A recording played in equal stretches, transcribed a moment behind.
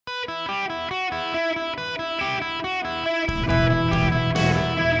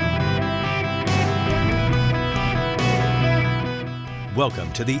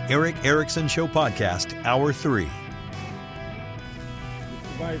Welcome to the Eric Erickson Show Podcast, Hour 3. Mr.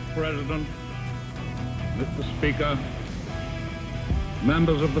 Vice President, Mr. Speaker,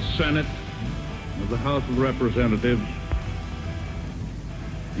 members of the Senate, of the House of Representatives,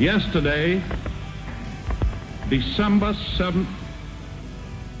 yesterday, December 7th,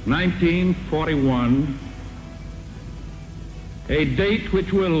 1941, a date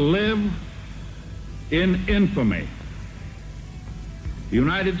which will live in infamy. The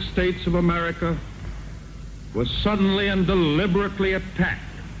United States of America was suddenly and deliberately attacked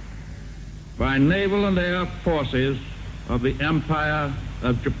by naval and air forces of the Empire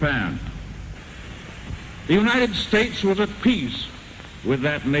of Japan. The United States was at peace with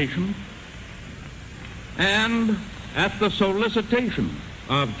that nation, and at the solicitation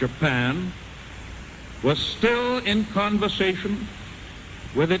of Japan, was still in conversation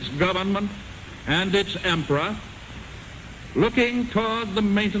with its government and its emperor, looking toward the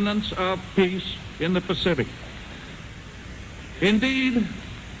maintenance of peace in the Pacific. Indeed,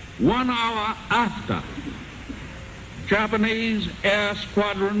 1 hour after Japanese air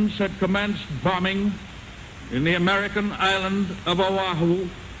squadrons had commenced bombing in the American island of Oahu,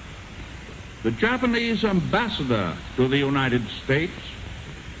 the Japanese ambassador to the United States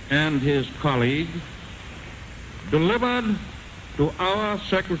and his colleague delivered to our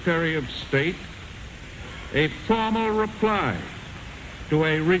Secretary of State a formal reply to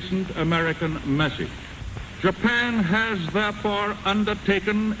a recent American message. Japan has therefore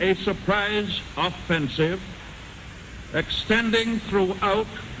undertaken a surprise offensive extending throughout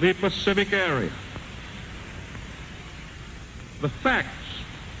the Pacific area. The facts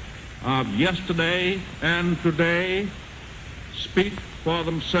of yesterday and today speak for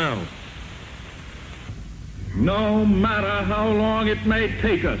themselves. No matter how long it may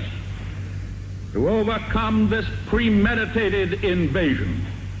take us to overcome this premeditated invasion,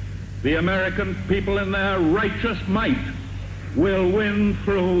 the American people in their righteous might will win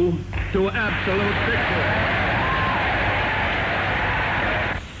through to absolute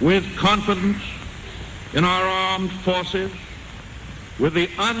victory. With confidence in our armed forces, with the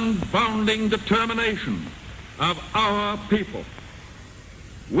unbounding determination of our people,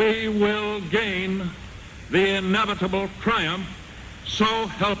 we will gain the inevitable triumph, so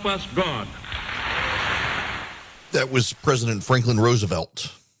help us God. That was President Franklin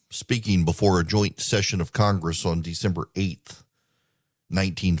Roosevelt speaking before a joint session of Congress on December 8th,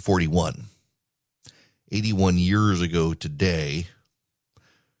 1941. 81 years ago today,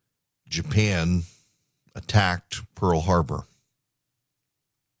 Japan attacked Pearl Harbor.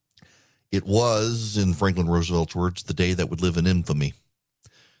 It was, in Franklin Roosevelt's words, the day that would live in infamy.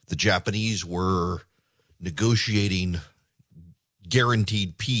 The Japanese were negotiating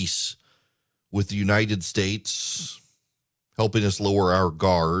guaranteed peace with the United States, helping us lower our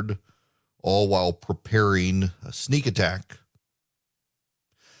guard, all while preparing a sneak attack.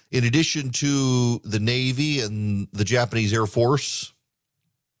 In addition to the Navy and the Japanese Air Force,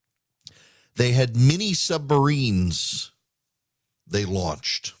 they had many submarines they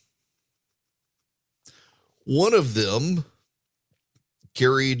launched. One of them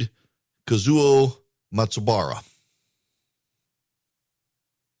carried Kazuo Matsubara,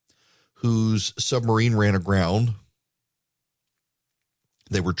 whose submarine ran aground.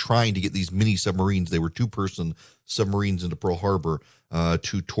 They were trying to get these mini submarines. They were two-person submarines into Pearl Harbor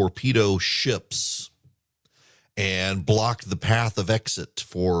to torpedo ships and block the path of exit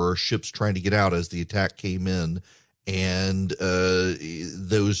for ships trying to get out as the attack came in. And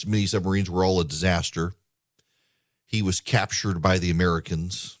those mini submarines were all a disaster. He was captured by the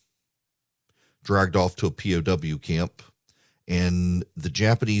Americans, dragged off to a POW camp, and the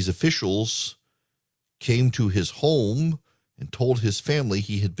Japanese officials came to his home and told his family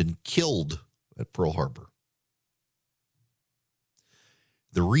he had been killed at Pearl Harbor.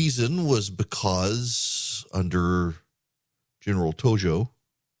 The reason was because under General Tojo,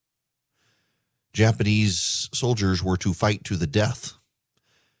 Japanese soldiers were to fight to the death.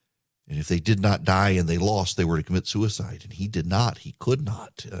 And if they did not die and they lost, they were to commit suicide. And he did not. He could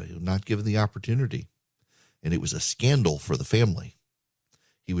not. Not given the opportunity. And it was a scandal for the family.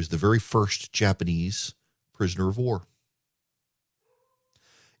 He was the very first Japanese prisoner of war.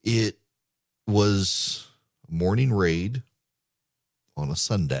 It was a morning raid on a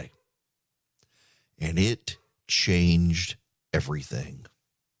Sunday. And it changed everything.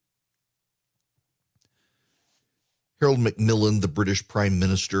 Harold Macmillan, the British Prime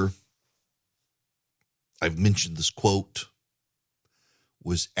Minister, I've mentioned this quote,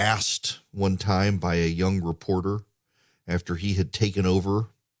 was asked one time by a young reporter after he had taken over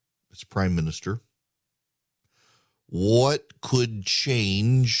as prime minister, what could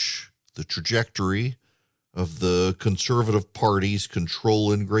change the trajectory of the Conservative Party's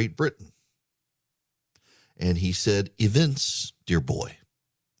control in Great Britain. And he said, events, dear boy,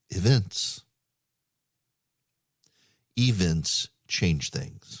 events. Events change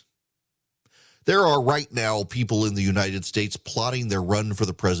things. There are right now people in the United States plotting their run for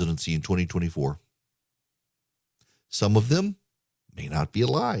the presidency in 2024. Some of them may not be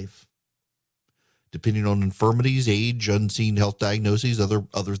alive, depending on infirmities, age, unseen health diagnoses,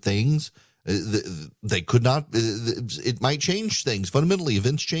 other things. They could not. It might change things. Fundamentally,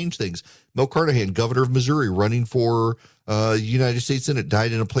 events change things. Mel Carnahan, governor of Missouri, running for United States Senate,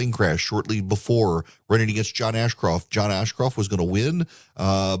 died in a plane crash shortly before running against John Ashcroft. John Ashcroft was going to win,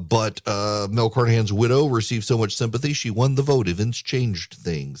 but Mel Carnahan's widow received so much sympathy, she won the vote. Events changed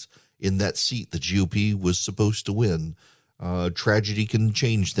things in that seat the GOP was supposed to win. Tragedy can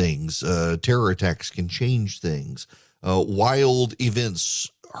change things. Terror attacks can change things. Wild events,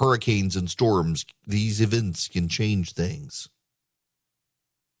 hurricanes and storms, these events can change things.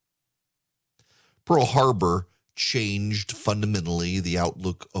 Pearl Harbor changed fundamentally the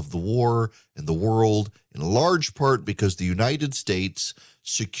outlook of the war and the world, in large part because the United States,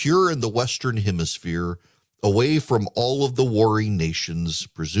 secure in the Western Hemisphere, away from all of the warring nations,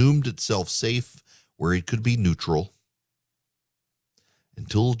 presumed itself safe where it could be neutral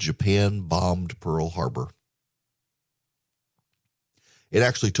until Japan bombed Pearl Harbor. It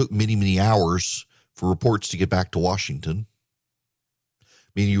actually took many, many hours for reports to get back to Washington. I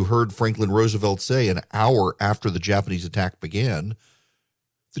mean, you heard Franklin Roosevelt say an hour after the Japanese attack began,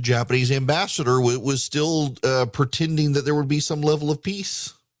 the Japanese ambassador was still pretending that there would be some level of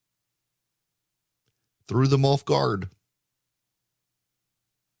peace. Threw them off guard.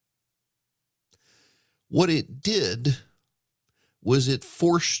 What it did was it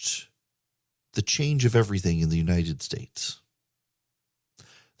forced the change of everything in the United States.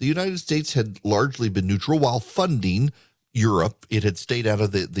 The United States had largely been neutral while funding Europe. It had stayed out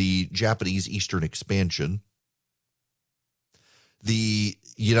of the Japanese Eastern expansion. The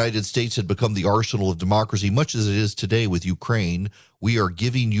United States had become the arsenal of democracy, much as it is today with Ukraine. We are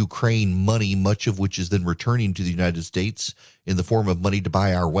giving Ukraine money, much of which is then returning to the United States in the form of money to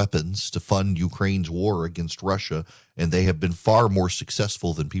buy our weapons to fund Ukraine's war against Russia, and they have been far more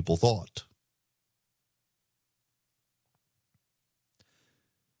successful than people thought.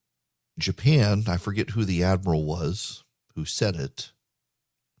 Japan, I forget who the admiral was who said it,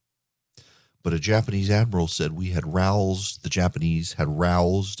 but a Japanese admiral said the Japanese had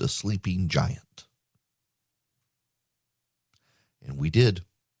roused a sleeping giant. And we did.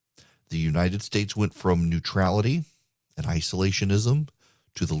 The United States went from neutrality and isolationism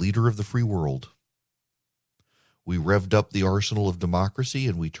to the leader of the free world. We revved up the arsenal of democracy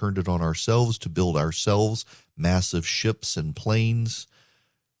and we turned it on ourselves to build ourselves massive ships and planes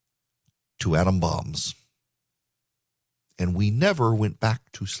to atom bombs. And we never went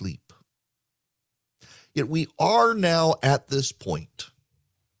back to sleep. Yet we are now at this point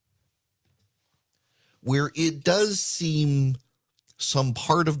where it does seem some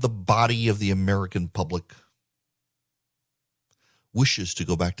part of the body of the American public wishes to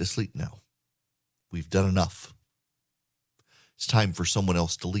go back to sleep now. We've done enough. It's time for someone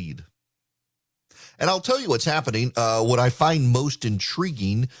else to lead. And I'll tell you what's happening. What I find most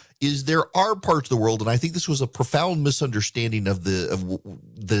intriguing is there are parts of the world, and I think this was a profound misunderstanding of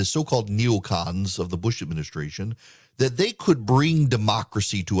the so-called neocons of the Bush administration, that they could bring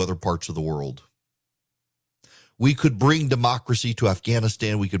democracy to other parts of the world. We could bring democracy to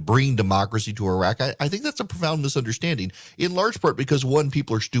Afghanistan. We could bring democracy to Iraq. I think that's a profound misunderstanding, in large part because, one,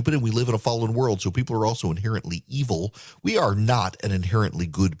 people are stupid and we live in a fallen world, so people are also inherently evil. We are not an inherently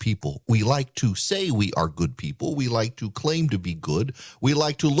good people. We like to say we are good people. We like to claim to be good. We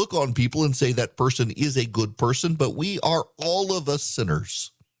like to look on people and say that person is a good person, but we are all of us sinners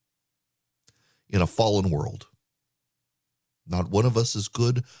in a fallen world. Not one of us is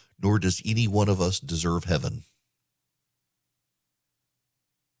good, nor does any one of us deserve heaven.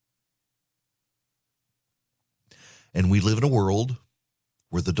 And we live in a world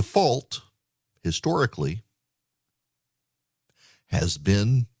where the default, historically, has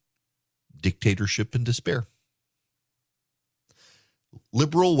been dictatorship and despair.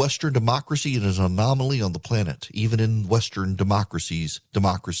 Liberal Western democracy is an anomaly on the planet. Even in Western democracies,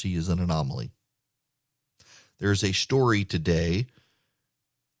 democracy is an anomaly. There's a story today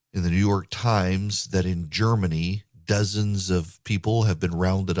in the New York Times that in Germany, dozens of people have been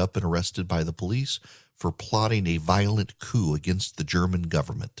rounded up and arrested by the police for plotting a violent coup against the German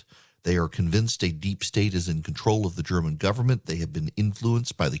government. They are convinced a deep state is in control of the German government. They have been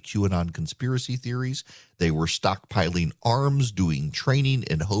influenced by the QAnon conspiracy theories. They were stockpiling arms, doing training,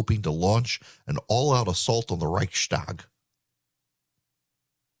 and hoping to launch an all-out assault on the Reichstag.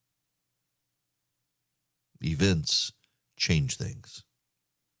 Events change things.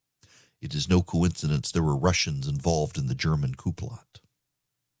 It is no coincidence there were Russians involved in the German coup plot.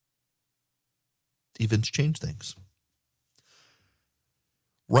 Events change things.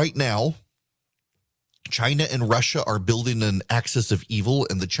 Right now, China and Russia are building an axis of evil,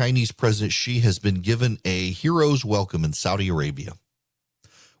 and the Chinese President Xi has been given a hero's welcome in Saudi Arabia,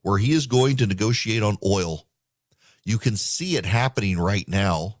 where he is going to negotiate on oil. You can see it happening right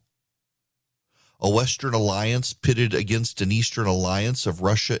now. A Western alliance pitted against an Eastern alliance of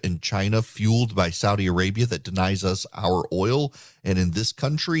Russia and China, fueled by Saudi Arabia, that denies us our oil. And in this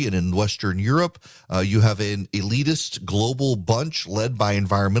country and in Western Europe, you have an elitist global bunch led by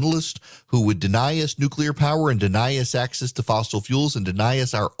environmentalists who would deny us nuclear power and deny us access to fossil fuels and deny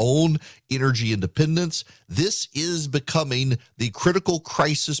us our own energy independence. This is becoming the critical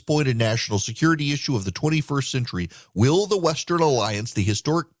crisis point and national security issue of the 21st century. Will the Western alliance, the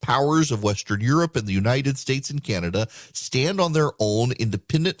historic powers of Western Europe and the United States and Canada, stand on their own,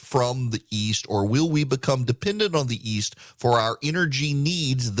 independent from the East, or will we become dependent on the East for our energy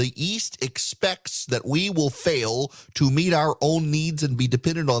needs? The East expects that we will fail to meet our own needs and be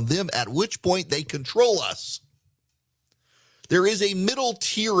dependent on them, at which point they control us. There is a middle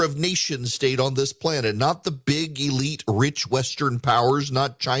tier of nation state on this planet, not the big, elite, rich Western powers,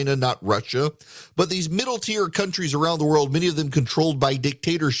 not China, not Russia, but these middle tier countries around the world, many of them controlled by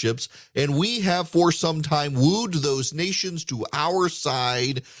dictatorships, and we have for some time wooed those nations to our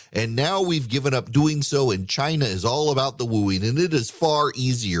side, and now we've given up doing so, and China is all about the wooing, and it is far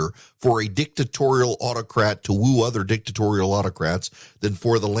easier for a dictatorial autocrat to woo other dictatorial autocrats than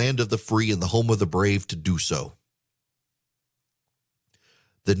for the land of the free and the home of the brave to do so.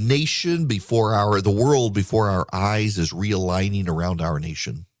 The nation before the world before our eyes is realigning around our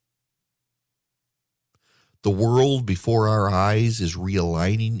nation. The world before our eyes is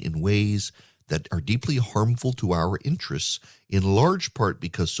realigning in ways that are deeply harmful to our interests, in large part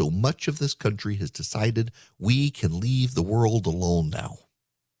because so much of this country has decided we can leave the world alone now.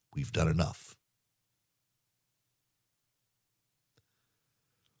 We've done enough.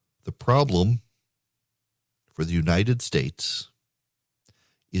 The problem for the United States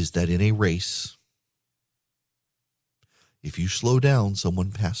is that in a race, if you slow down,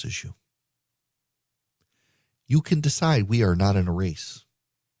 someone passes you. You can decide we are not in a race.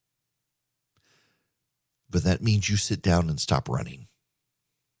 But that means you sit down and stop running.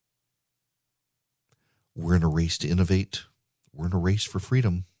 We're in a race to innovate. We're in a race for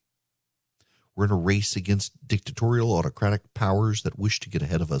freedom. We're in a race against dictatorial autocratic powers that wish to get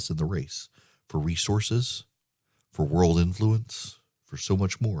ahead of us in the race for resources, for world influence, for so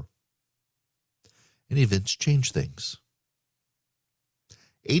much more. And events change things.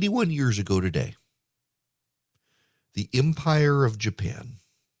 81 years ago today, the Empire of Japan,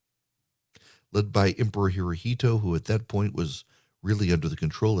 led by Emperor Hirohito, who at that point was really under the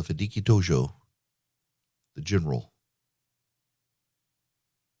control of Hideki Tojo, the general,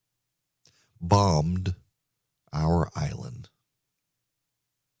 bombed our island.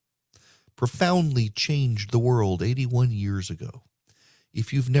 Profoundly changed the world 81 years ago.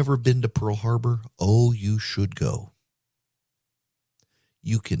 If you've never been to Pearl Harbor, oh, you should go.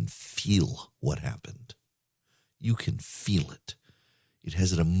 You can feel what happened. You can feel it. It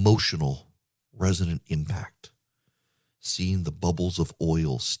has an emotional, resonant impact, seeing the bubbles of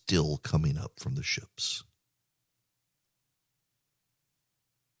oil still coming up from the ships.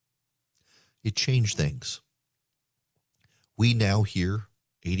 It changed things. We now here,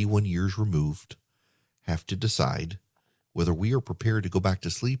 81 years removed, have to decide whether we are prepared to go back to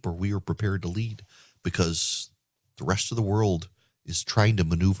sleep or we are prepared to lead, because the rest of the world is trying to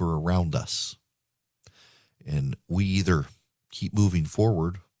maneuver around us. And we either keep moving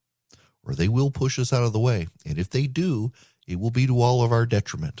forward or they will push us out of the way. And if they do, it will be to all of our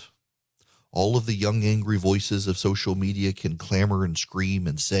detriment. All of the young, angry voices of social media can clamor and scream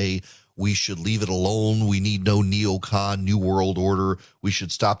and say, we should leave it alone. We need no neocon, new world order. We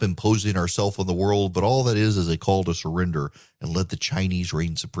should stop imposing ourselves on the world. But all that is a call to surrender and let the Chinese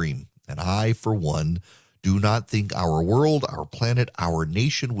reign supreme. And I, for one, do not think our world, our planet, our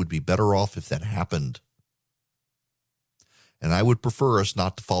nation would be better off if that happened. And I would prefer us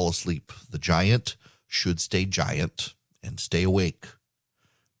not to fall asleep. The giant should stay giant and stay awake,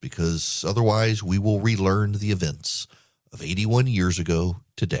 because otherwise we will relearn the events of 81 years ago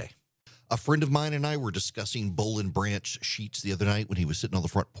today. A friend of mine and I were discussing Boll and Branch sheets the other night when he was sitting on the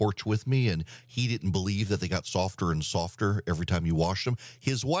front porch with me, and he didn't believe that they got softer and softer every time you washed them.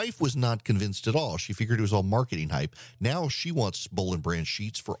 His wife was not convinced at all. She figured it was all marketing hype. Now she wants Boll and Branch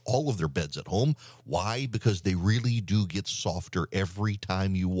sheets for all of their beds at home. Why? Because they really do get softer every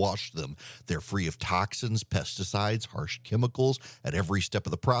time you wash them. They're free of toxins, pesticides, harsh chemicals at every step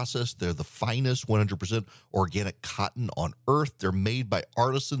of the process. They're the finest 100% organic cotton on earth. They're made by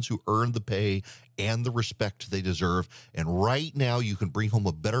artisans who earn the pay and the respect they deserve. And right now, you can bring home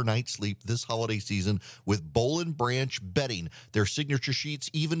a better night's sleep this holiday season with Boll and Branch bedding. Their signature sheets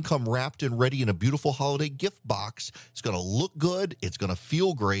even come wrapped and ready in a beautiful holiday gift box. It's going to look good. It's going to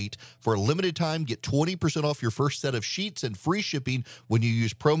feel great. For a limited time, get 20% off your first set of sheets and free shipping when you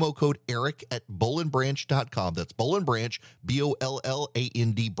use promo code ERIC at bollandbranch.com. That's Boll and Branch,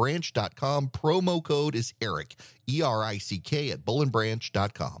 BOLLAND branch.com. Promo code is ERIC, ERICK at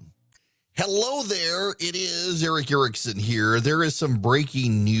bollandbranch.com. Hello there, it is Eric Erickson here. There is some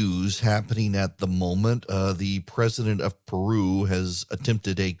breaking news happening at the moment. The president of Peru has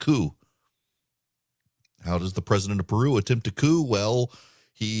attempted a coup. How does the president of Peru attempt a coup? Well,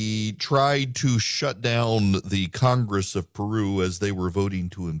 he tried to shut down the Congress of Peru as they were voting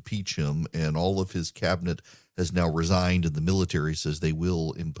to impeach him, and all of his cabinet has now resigned, and the military says they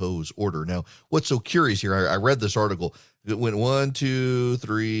will impose order. Now, what's so curious here, I read this article. It went 1, 2,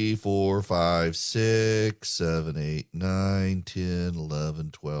 3, 4, 5, 6, 7, 8, 9, 10,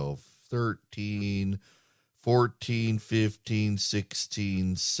 11, 12, 13, 14, 15,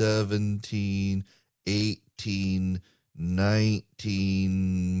 16, 17, 18,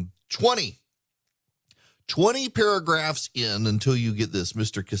 19, 20. 20 paragraphs in until you get this.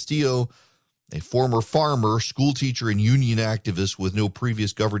 Mr. Castillo, a former farmer, school teacher, and union activist with no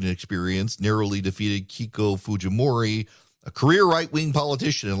previous governing experience, narrowly defeated Keiko Fujimori, a career right-wing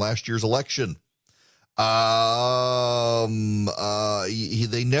politician, in last year's election. They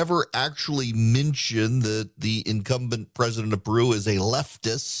never actually mentioned that the incumbent president of Peru is a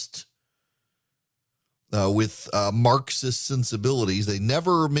leftist with Marxist sensibilities. They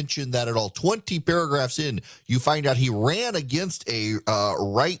never mentioned that at all. 20 paragraphs in, you find out he ran against a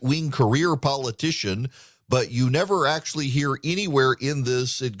right-wing career politician, but you never actually hear anywhere in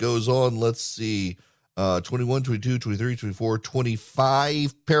this. It goes on, let's see, 21, 22, 23, 24,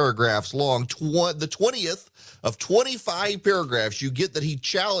 25 paragraphs long. The 20th of 25 paragraphs, you get that he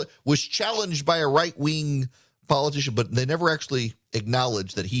was challenged by a right-wing politician, but they never actually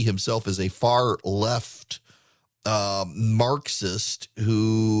acknowledged that he himself is a far left Marxist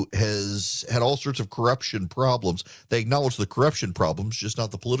who has had all sorts of corruption problems. They acknowledge the corruption problems, just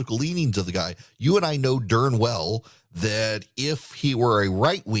not the political leanings of the guy. You and I know darn well that if he were a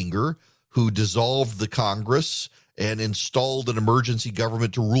right-winger who dissolved the Congress and installed an emergency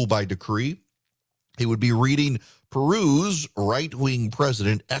government to rule by decree, he would be reading Peru's right-wing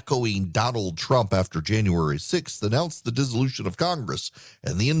president echoing Donald Trump after January 6th announced the dissolution of Congress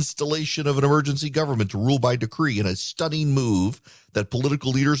and the installation of an emergency government to rule by decree in a stunning move that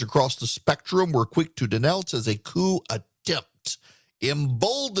political leaders across the spectrum were quick to denounce as a coup attempt,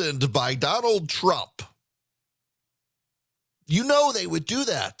 emboldened by Donald Trump. You know they would do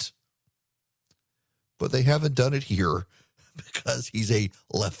that. But they haven't done it here because he's a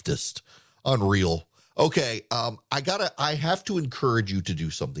leftist. Unreal. Okay, I have to encourage you to do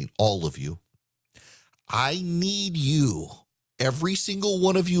something, all of you. I need you, every single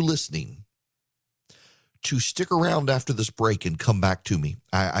one of you listening, to stick around after this break and come back to me.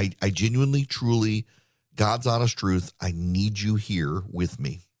 I genuinely, truly, God's honest truth, I need you here with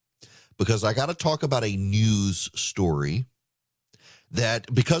me because I got to talk about a news story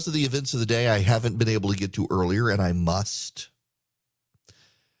that, because of the events of the day, I haven't been able to get to earlier, and I must.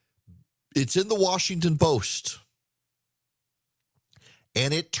 It's in the Washington Post.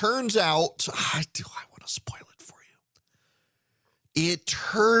 And it turns out, I want to spoil it for you. It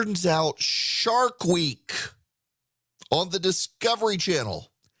turns out Shark Week on the Discovery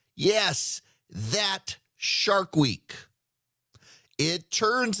Channel. Yes, that Shark Week. It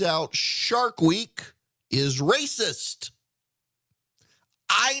turns out Shark Week is racist.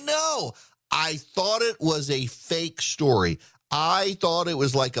 I know. I thought it was a fake story. I thought it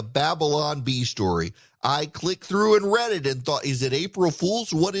was like a Babylon Bee story. I clicked through and read it and thought, is it April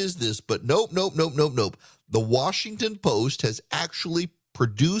Fool's? What is this? But nope. The Washington Post has actually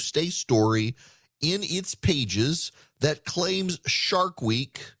produced a story in its pages that claims Shark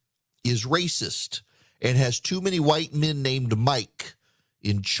Week is racist and has too many white men named Mike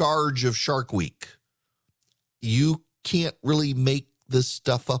in charge of Shark Week. You can't really make this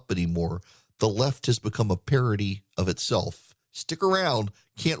stuff up anymore. The left has become a parody of itself. Stick around.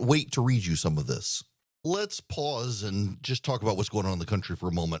 Can't wait to read you some of this. Let's pause and just talk about what's going on in the country for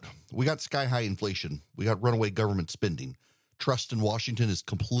a moment. We got sky-high inflation. We got runaway government spending. Trust in Washington is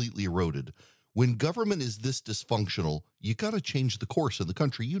completely eroded. When government is this dysfunctional, you got to change the course of the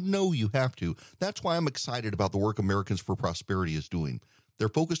country. You know you have to. That's why I'm excited about the work Americans for Prosperity is doing. They're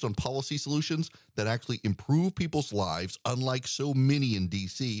focused on policy solutions that actually improve people's lives, unlike so many in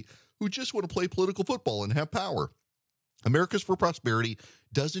D.C. who just want to play political football and have power. Americans for Prosperity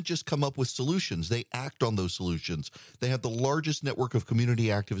doesn't just come up with solutions. They act on those solutions. They have the largest network of community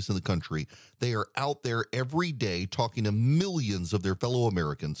activists in the country. They are out there every day talking to millions of their fellow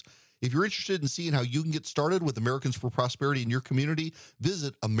Americans. If you're interested in seeing how you can get started with Americans for Prosperity in your community,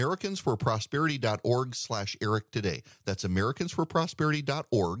 visit americansforprosperity.org/Eric today. That's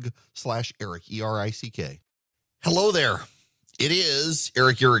americansforprosperity.org/Eric, E-R-I-C-K. Hello there. It is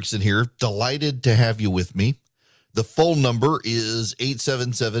Eric Erickson here. Delighted to have you with me. The phone number is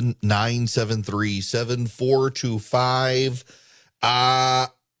 877-973-7425. I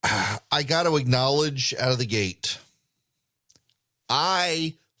got to acknowledge out of the gate,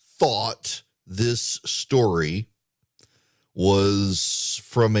 I thought this story was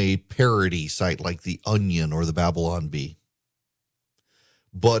from a parody site like The Onion or the Babylon Bee.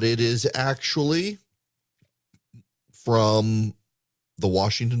 But it is actually from the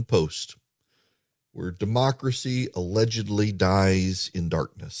Washington Post, where democracy allegedly dies in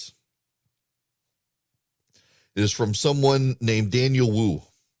darkness. It is from someone named Daniel Wu.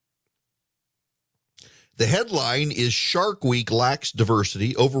 The headline is Shark Week lacks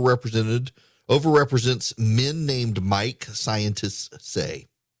diversity, overrepresents men named Mike, scientists say.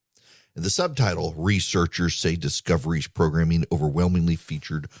 And the subtitle, researchers say Discovery's programming overwhelmingly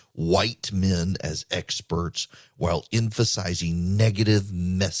featured white men as experts while emphasizing negative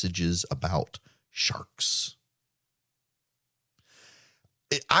messages about sharks.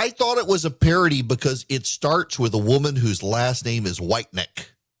 I thought it was a parody because it starts with a woman whose last name is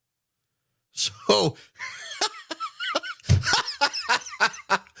Whiteneck. So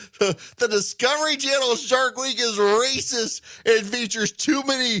the Discovery Channel Shark Week is racist and features too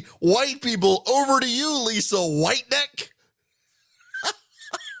many white people. Over to you, Lisa Whiteneck.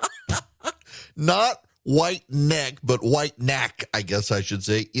 Not white neck, but white knack, I guess I should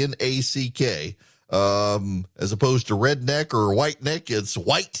say, N-A-C-K. As opposed to redneck or white neck, it's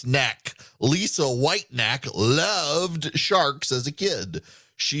white knack. Lisa Whiteneck loved sharks as a kid.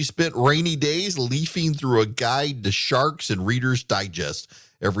 She spent rainy days leafing through a guide to sharks in Reader's Digest.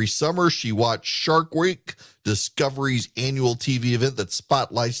 Every summer, she watched Shark Week, Discovery's annual TV event that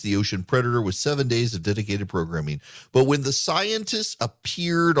spotlights the ocean predator with 7 days of dedicated programming. But when the scientists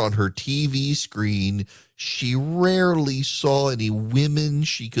appeared on her TV screen, she rarely saw any women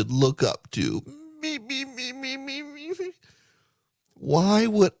she could look up to. Me. Why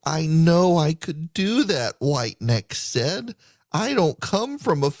would I know I could do that? Whiteneck said. I don't come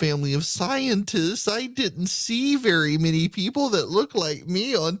from a family of scientists. I didn't see very many people that look like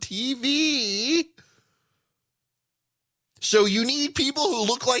me on TV. So you need people who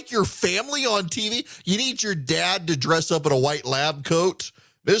look like your family on TV? You need your dad to dress up in a white lab coat?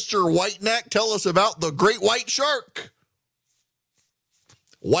 Mr. Whiteneck, tell us about the great white shark.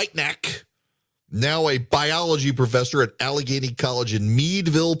 Whiteneck, now a biology professor at Allegheny College in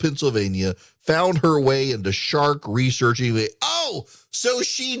Meadville, Pennsylvania, found her way into shark researching. Oh, so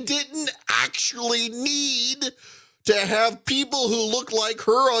she didn't actually need to have people who look like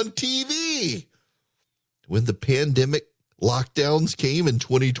her on TV. When the pandemic lockdowns came in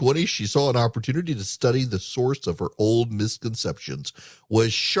 2020, she saw an opportunity to study the source of her old misconceptions.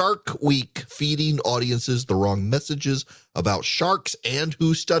 Was Shark Week feeding audiences the wrong messages about sharks and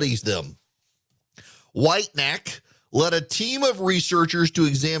who studies them? Whiteneck led a team of researchers to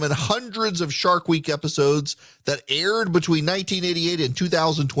examine hundreds of Shark Week episodes that aired between 1988 and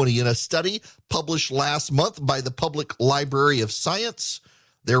 2020 in a study published last month by the Public Library of Science.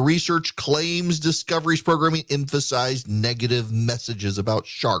 Their research claims Discovery's programming emphasized negative messages about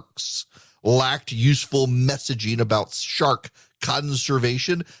sharks, lacked useful messaging about shark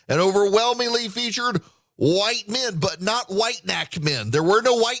conservation, and overwhelmingly featured white men, but not whiteneck men. There were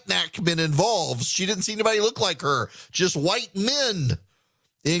no whiteneck men involved. She didn't see anybody look like her. Just white men,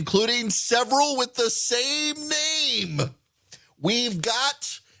 including several with the same name. We've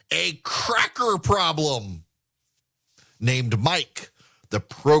got a cracker problem. Named Mike. The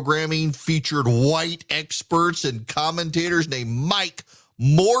programming featured white experts and commentators named Mike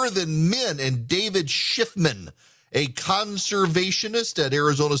More Than Men and David Schiffman, a conservationist at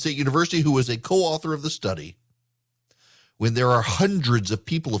Arizona State University who was a co-author of the study. when there are hundreds of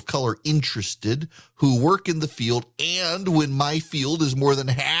people of color interested who work in the field, and when my field is more than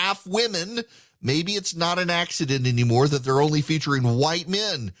half women, maybe it's not an accident anymore that they're only featuring white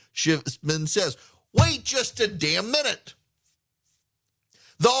men. Schiffman says, wait just a damn minute.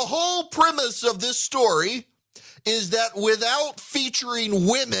 The whole premise of this story is that without featuring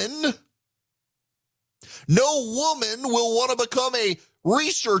women, no woman will want to become a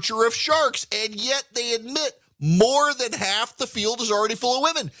researcher of sharks, and yet they admit more than half the field is already full of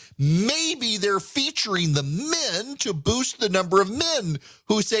women. Maybe they're featuring the men to boost the number of men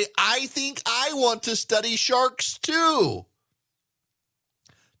who say, I think I want to study sharks too.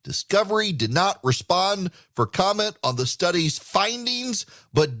 Discovery did not respond for comment on the study's findings,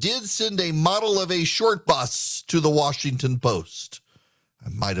 but did send a model of a short bus to the Washington Post. I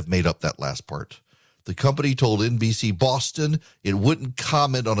might have made up that last part. The company told NBC Boston it wouldn't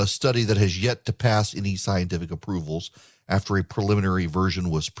comment on a study that has yet to pass any scientific approvals after a preliminary version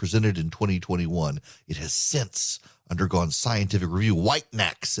was presented in 2021. It has since undergone scientific review,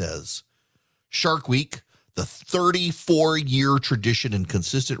 Whitenack says. Shark Week, the 34-year tradition and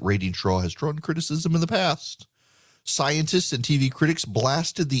consistent rating draw, has drawn criticism in the past. Scientists and TV critics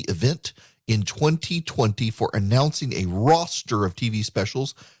blasted the event in 2020 for announcing a roster of TV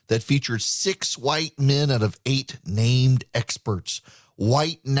specials that featured 6 white men out of 8 named experts.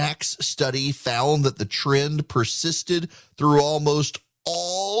 Whitenack's study found that the trend persisted through almost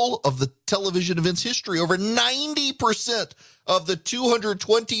all of the television event's history. Over 90% of the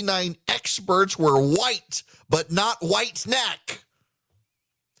 229 experts were white, but not Whitenack.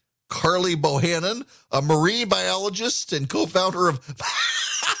 Carly Bohannon, a marine biologist and co-founder of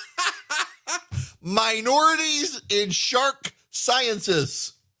Minorities in Shark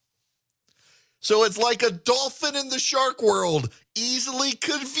Sciences. So it's like a dolphin in the shark world, easily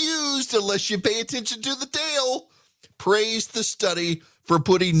confused unless you pay attention to the tail. Praised the study for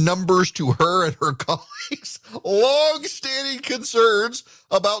putting numbers to her and her colleagues' long-standing concerns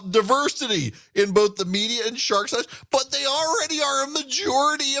about diversity in both the media and shark science, but they already are a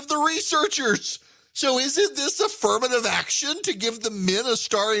majority of the researchers. So isn't this affirmative action to give the men a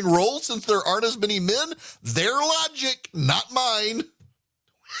starring role since there aren't as many men? Their logic, not mine.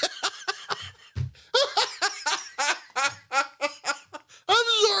 I'm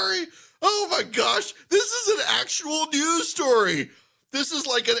sorry. Oh my gosh. This is an actual news story. This is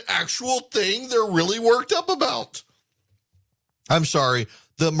like an actual thing they're really worked up about. I'm sorry.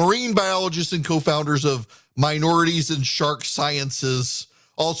 The marine biologists and co-founders of Minorities in Shark Sciences,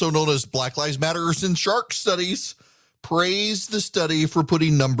 also known as Black Lives Matter in Shark Studies, praised the study for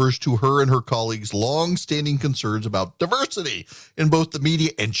putting numbers to her and her colleagues' long-standing concerns about diversity in both the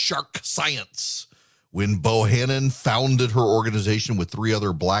media and shark science. When Bohannon founded her organization with 3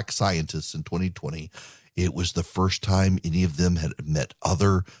 other black scientists in 2020, it was the first time any of them had met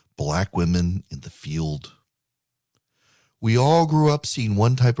other black women in the field. We all grew up seeing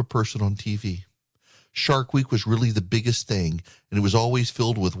one type of person on TV. Shark Week was really the biggest thing, and it was always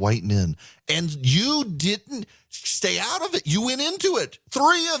filled with white men. And you didn't stay out of it. You went into it.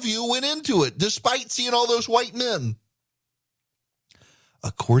 3 of you went into it, despite seeing all those white men.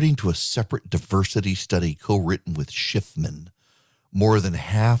 According to a separate diversity study co-written with Schiffman, more than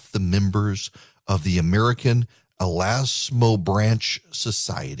half the members of the American Elasmobranch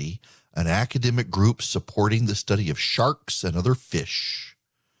Society, an academic group supporting the study of sharks and other fish,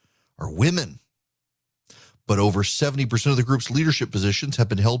 are women. But over 70% of the group's leadership positions have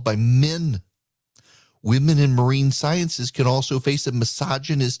been held by men. Women in marine sciences can also face a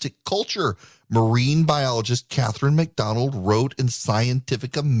misogynistic culture. Marine biologist Catherine McDonald wrote in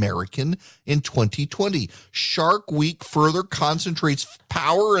Scientific American in 2020, Shark Week further concentrates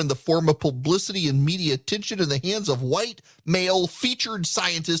power in the form of publicity and media attention in the hands of white male featured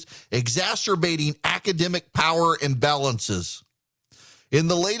scientists, exacerbating academic power imbalances. In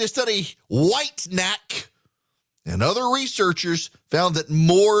the latest study, Whitenack and other researchers found that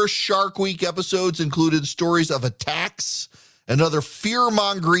more Shark Week episodes included stories of attacks and other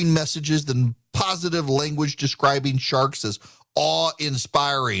fear-mongering messages than positive language describing sharks as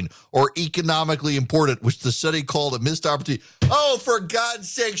awe-inspiring or economically important, which the study called a missed opportunity. Oh, for God's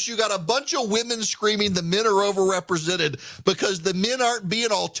sakes, you got a bunch of women screaming the men are overrepresented because the men aren't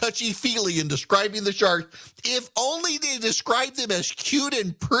being all touchy-feely in describing the sharks. If only they described them as cute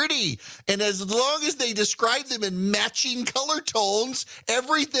and pretty, and as long as they describe them in matching color tones,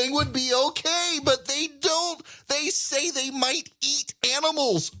 everything would be okay, but they don't. They say they might eat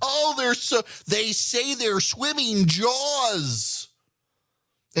animals. Oh, they say they're swimming jaws.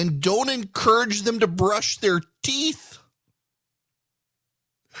 And don't encourage them to brush their teeth.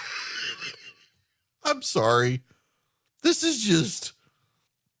 I'm sorry. This is just,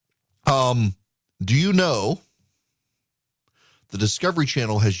 do you know the Discovery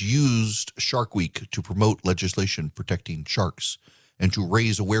Channel has used Shark Week to promote legislation protecting sharks and to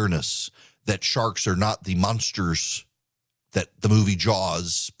raise awareness that sharks are not the monsters that the movie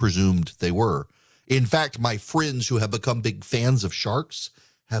Jaws presumed they were. In fact, my friends who have become big fans of sharks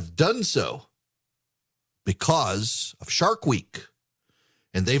have done so because of Shark Week.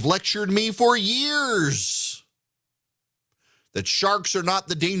 And they've lectured me for years that sharks are not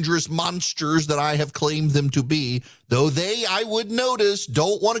the dangerous monsters that I have claimed them to be, though they, I would notice,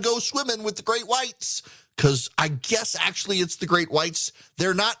 don't want to go swimming with the great whites, because I guess actually it's the great whites.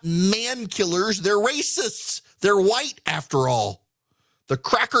 They're not man killers, they're racists. They're white, after all. The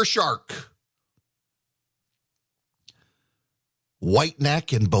cracker shark.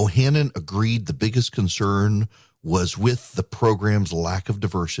 Whitenack and Bohannon agreed the biggest concern was with the program's lack of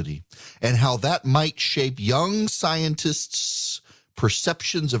diversity and how that might shape young scientists'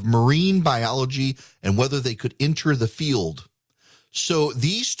 perceptions of marine biology and whether they could enter the field. So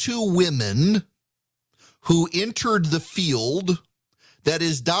these two women who entered the field that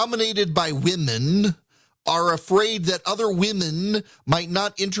is dominated by women are afraid that other women might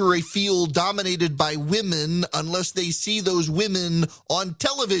not enter a field dominated by women unless they see those women on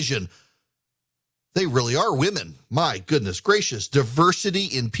television. They really are women. My goodness gracious. Diversity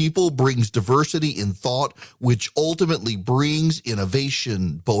in people brings diversity in thought, which ultimately brings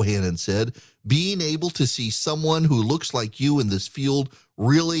innovation, Bohannon said. Being able to see someone who looks like you in this field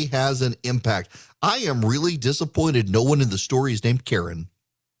really has an impact. I am really disappointed no one in the story is named Karen.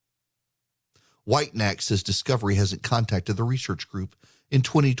 Whitenack says Discovery hasn't contacted the research group. In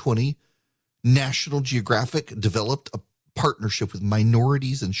 2020, National Geographic developed a partnership with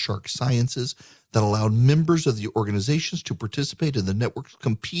minorities in shark sciences that allowed members of the organizations to participate in the network's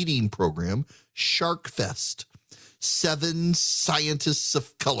competing program, Shark Fest. 7 scientists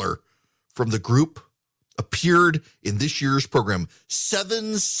of color from the group appeared in this year's program.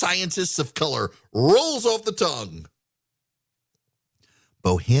 7 scientists of color. Rolls off the tongue.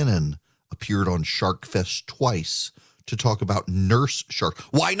 Bohannon appeared on Shark Fest twice to talk about nurse sharks.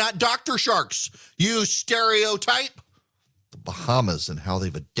 Why not doctor sharks? You stereotype. The Bahamas and how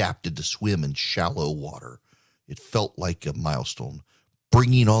they've adapted to swim in shallow water. It felt like a milestone.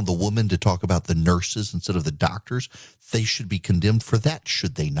 Bringing on the woman to talk about the nurses instead of the doctors. They should be condemned for that,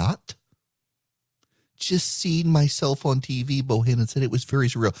 should they not? Just seeing myself on TV, Bohannon said it was very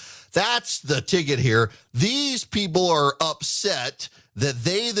surreal. That's the ticket here. These people are upset that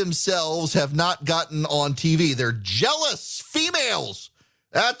they themselves have not gotten on TV. They're jealous females.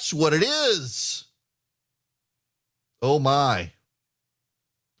 That's what it is. Oh, my.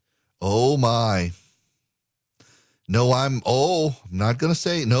 Oh, my. No, I'm not going to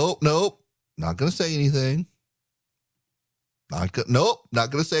say, nope, not going to say anything. Not going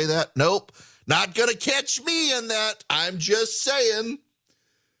to say that. Nope, not going to catch me in that. I'm just saying.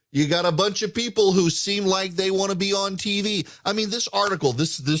 You got a bunch of people who seem like they want to be on TV. I mean, this article,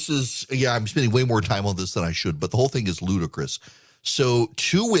 this is, I'm spending way more time on this than I should, but the whole thing is ludicrous. So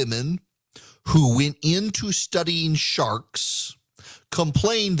 2 women who went into studying sharks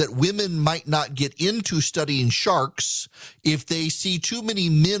complained that women might not get into studying sharks if they see too many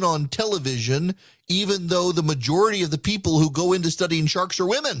men on television, even though the majority of the people who go into studying sharks are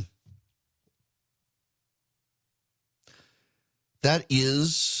women. That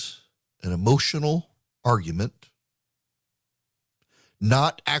is an emotional argument,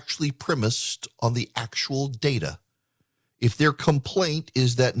 not actually premised on the actual data. If their complaint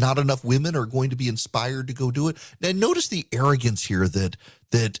is that not enough women are going to be inspired to go do it. Now, notice the arrogance here that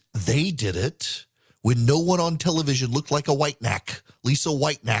they did it when no one on television looked like a Whitenack. Lisa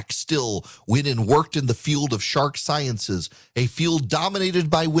Whitenack still went and worked in the field of shark sciences, a field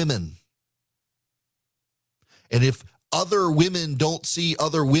dominated by women. And if other women don't see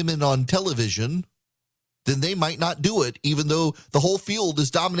other women on television, then they might not do it, even though the whole field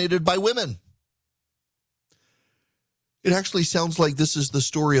is dominated by women. It actually sounds like this is the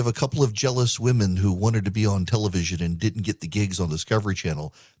story of a couple of jealous women who wanted to be on television and didn't get the gigs on Discovery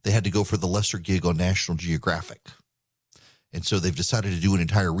Channel. They had to go for the lesser gig on National Geographic. And so they've decided to do an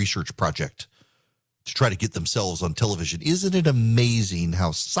entire research project to try to get themselves on television. Isn't it amazing how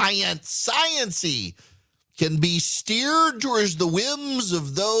science-y can be steered towards the whims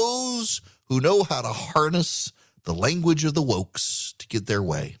of those who know how to harness the language of the wokes to get their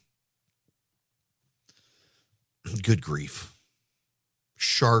way? Good grief.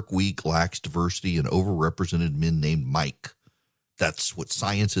 Shark Week lacks diversity and overrepresented men named Mike. That's what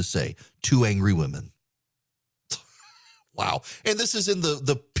scientists say. 2 angry women. Wow. And this is in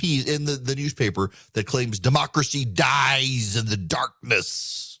the newspaper that claims democracy dies in the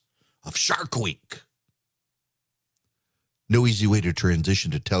darkness of Shark Week. No easy way to transition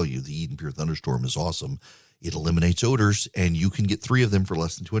to tell you the Eden Pure Thunderstorm is awesome. It eliminates odors, and you can get 3 of them for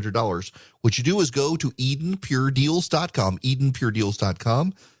less than $200. What you do is go to EdenPureDeals.com,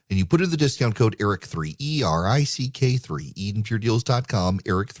 EdenPureDeals.com, and you put in the discount code ERIC3, ERICK3, EdenPureDeals.com.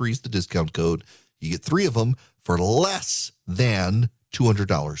 ERIC3 is the discount code. You get 3 of them for less than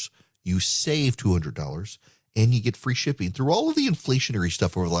 $200. You save $200, and you get free shipping. Through all of the inflationary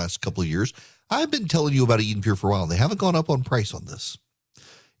stuff over the last couple of years, I've been telling you about Eden Pure for a while. They haven't gone up on price on this.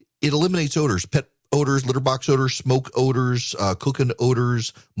 It eliminates odors, pet odors, litter box odors, smoke odors, cooking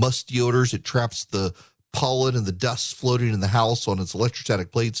odors, musty odors. It traps the pollen and the dust floating in the house on its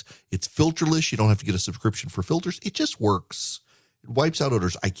electrostatic plates. It's filterless. You don't have to get a subscription for filters. It just works. It wipes out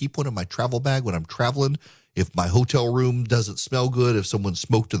odors. I keep one in my travel bag when I'm traveling. If my hotel room doesn't smell good, if someone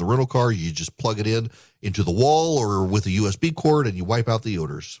smoked in the rental car, you just plug it in into the wall or with a USB cord and you wipe out the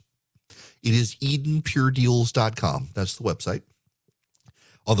odors. It is EdenPureDeals.com. That's the website.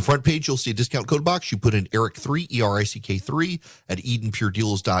 On the front page, you'll see a discount code box. You put in ERIC3, ERICK3 at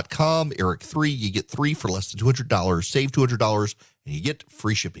EdenPureDeals.com. ERIC3, you get 3 for less than $200. Save $200, and you get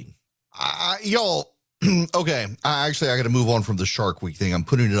free shipping. Y'all, okay, I got to move on from the Shark Week thing. I'm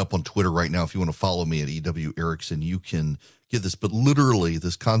putting it up on Twitter right now. If you want to follow me at EW Erickson, you can get this. But literally,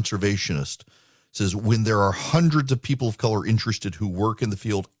 this conservationist says, when there are hundreds of people of color interested who work in the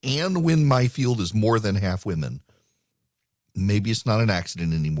field, and when my field is more than half women, maybe it's not an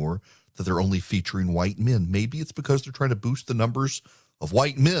accident anymore that they're only featuring white men. Maybe it's because they're trying to boost the numbers of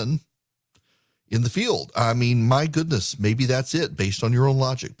white men in the field. I mean, my goodness, maybe that's it based on your own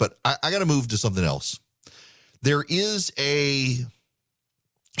logic. But I got to move to something else. There is a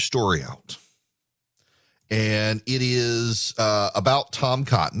story out, and it is about Tom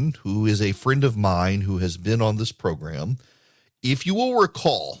Cotton, who is a friend of mine who has been on this program. If you will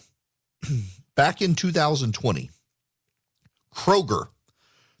recall, back in 2020, Kroger,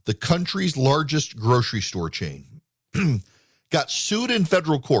 the country's largest grocery store chain, got sued in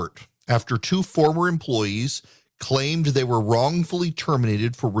federal court after 2 former employees claimed they were wrongfully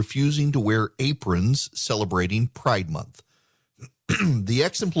terminated for refusing to wear aprons celebrating Pride Month. The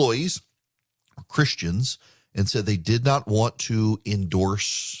ex-employees were Christians and said they did not want to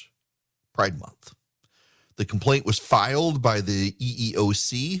endorse Pride Month. The complaint was filed by the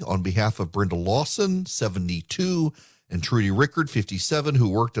EEOC on behalf of Brenda Lawson, 72, and Trudy Rickard, 57, who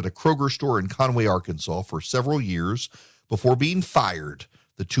worked at a Kroger store in Conway, Arkansas for several years before being fired.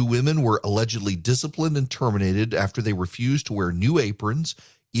 The 2 women were allegedly disciplined and terminated after they refused to wear new aprons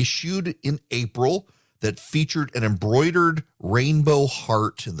issued in April that featured an embroidered rainbow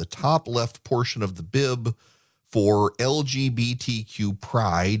heart in the top left portion of the bib for LGBTQ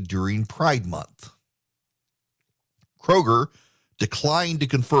pride during Pride Month. Kroger declined to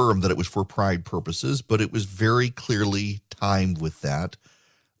confirm that it was for pride purposes, but it was very clearly timed with that.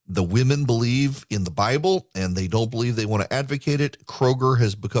 The women believe in the Bible, and they don't believe they want to advocate it. Kroger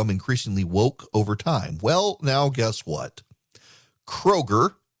has become increasingly woke over time. Well, now guess what?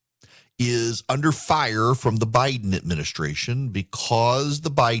 Kroger is under fire from the Biden administration because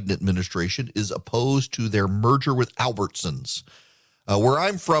the Biden administration is opposed to their merger with Albertsons. Where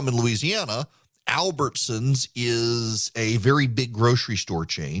I'm from in Louisiana, Albertsons is a very big grocery store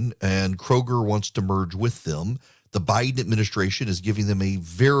chain, and Kroger wants to merge with them. The Biden administration is giving them a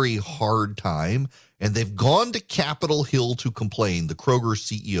very hard time, and they've gone to Capitol Hill to complain. The Kroger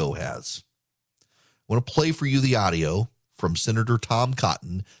CEO has. I want to play for you the audio from Senator Tom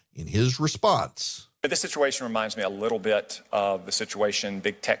Cotton in his response. This situation reminds me a little bit of the situation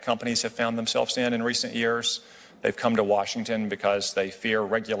big tech companies have found themselves in recent years. They've come to Washington because they fear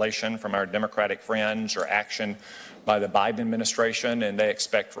regulation from our Democratic friends or action by the Biden administration, and they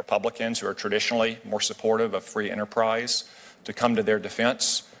expect Republicans, who are traditionally more supportive of free enterprise, to come to their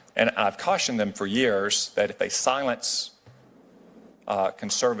defense. And I've cautioned them for years that if they silence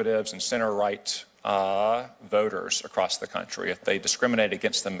conservatives and center-right voters across the country, if they discriminate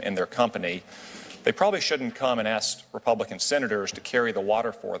against them in their company, they probably shouldn't come and ask Republican senators to carry the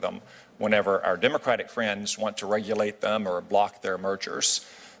water for them whenever our Democratic friends want to regulate them or block their mergers.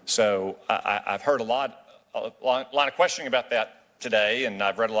 So I've heard a lot of questioning about that today, and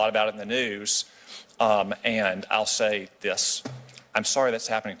I've read a lot about it in the news. And I'll say this: I'm sorry that's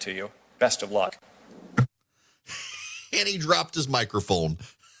happening to you. Best of luck. And he dropped his microphone.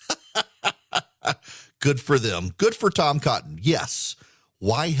 Good for them. Good for Tom Cotton. Yes.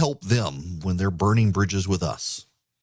 Why help them when they're burning bridges with us?